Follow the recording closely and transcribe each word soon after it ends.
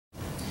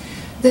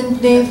Then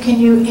Dave, can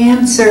you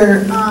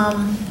answer?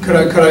 Could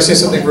I say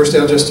something first,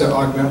 Dale, just to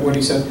augment what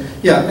he said?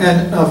 Yeah,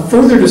 and a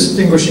further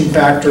distinguishing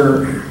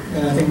factor,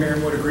 and I think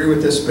Miriam would agree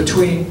with this,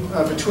 between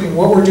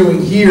what we're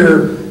doing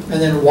here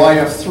and then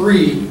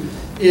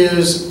YF3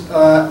 is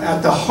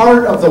at the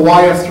heart of the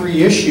YF3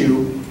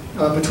 issue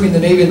between the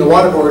Navy and the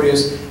Water Board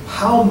is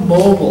how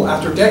mobile,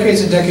 after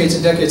decades and decades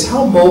and decades,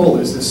 how mobile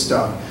is this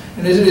stuff?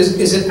 And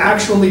is it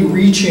actually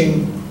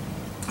reaching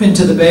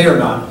into the bay or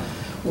not?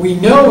 We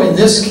know in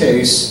this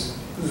case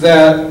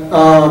that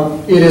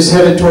it is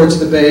headed towards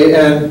the bay,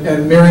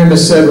 and Miriam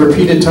has said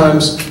repeated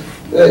times,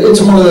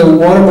 it's one of the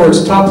Water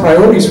Board's top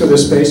priorities for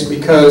this space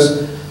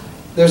because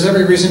there's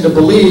every reason to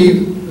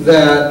believe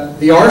that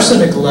the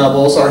arsenic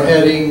levels are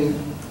heading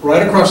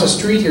right across the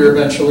street here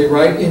eventually,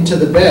 right into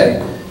the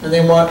bay. And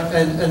they want,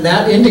 and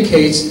that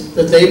indicates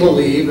that they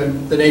believe,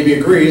 and the Navy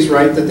agrees,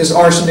 right, that this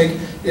arsenic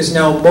is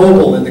now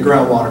mobile in the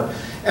groundwater.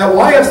 At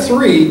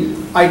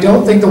YF3, I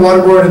don't think the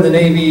Water Board and the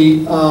Navy,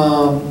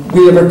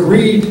 we have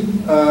agreed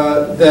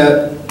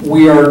that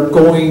we are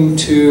going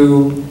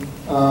to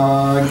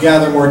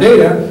gather more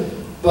data,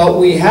 but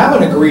we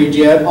haven't agreed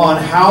yet on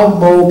how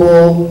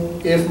mobile,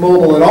 if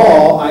mobile at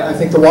all. I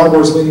think the Water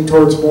Board is leaning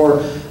towards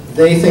more,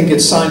 they think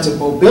it's signs of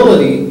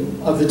mobility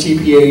of the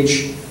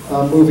TPH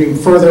moving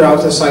further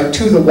out the site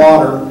to the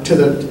water, to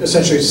the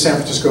essentially to San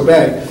Francisco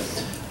Bay.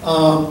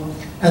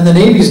 And the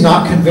Navy's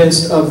not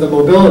convinced of the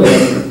mobility.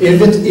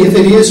 If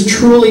it is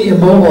truly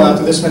immobile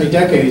after this many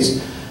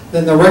decades,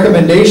 then the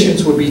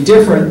recommendations would be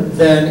different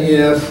than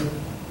if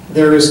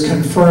there is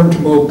confirmed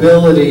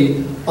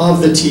mobility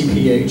of the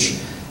TPH.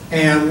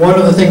 And one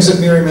of the things that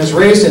Miriam has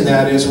raised in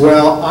that is,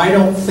 well, I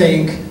don't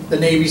think the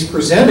Navy's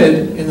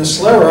presented in the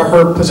SLERA,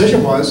 her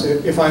position was,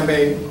 if I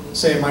may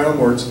say in my own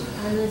words.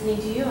 I'm listening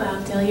to you,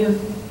 I'll tell you.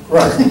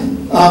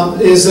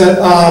 Right. Is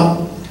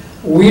that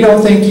we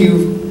don't think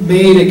you've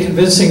made a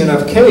convincing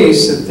enough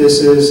case that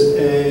this is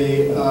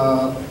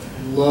a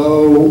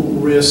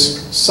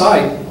low-risk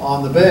site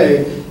on the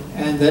bay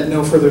and that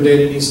no further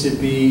data needs to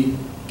be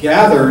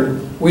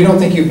gathered. We don't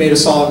think you've made a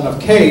solid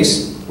enough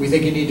case. We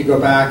think you need to go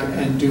back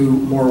and do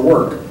more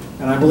work.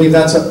 And I believe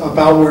that's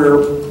about where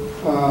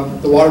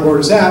the Water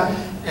Board is at.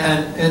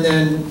 And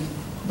then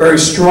very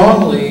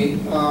strongly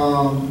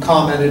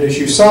commented, as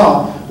you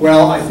saw,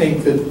 well, I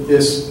think that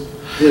this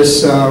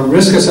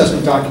risk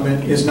assessment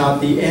document is not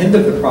the end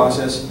of the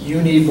process.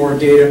 You need more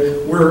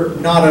data. We're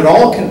not at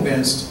all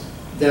convinced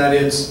that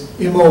it's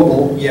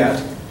immobile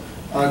yet.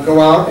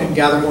 Go out and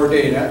gather more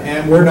data.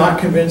 And we're not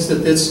convinced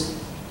that this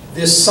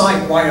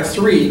site,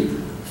 YF3,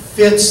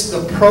 fits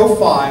the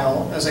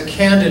profile as a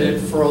candidate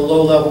for a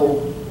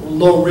low-level,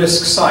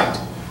 low-risk site,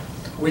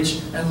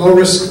 and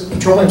low-risk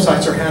petroleum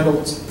sites are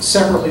handled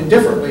separately and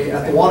differently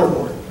at the Water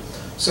Board.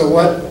 So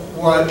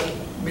what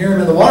Miriam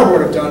and the Water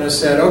Board have done is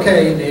said,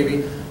 okay,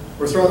 Navy,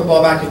 we're throwing the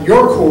ball back in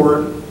your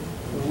court.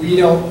 We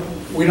don't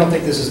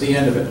think this is the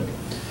end of it.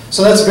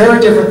 So that's very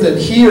different than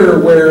here,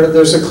 where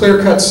there's a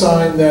clear-cut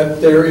sign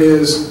that there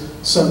is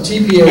some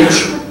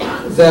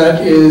TPH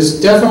that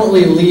is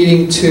definitely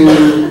leading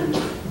to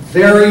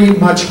very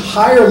much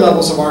higher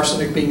levels of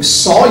arsenic being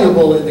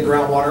soluble in the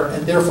groundwater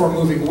and therefore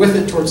moving with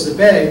it towards the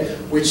bay,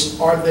 which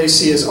they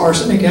see as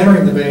arsenic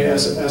entering the bay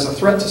as a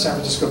threat to San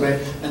Francisco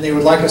Bay, and they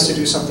would like us to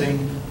do something,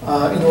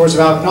 in the words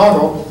of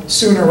Alvin,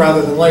 sooner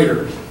rather than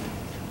later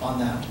on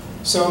that.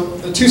 So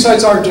the two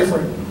sites are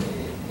different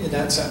in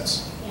that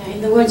sense. Yeah,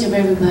 in the words of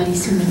everybody,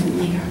 sooner than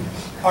later.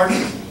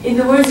 Pardon? In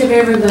the words of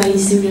everybody,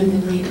 sooner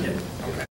than later.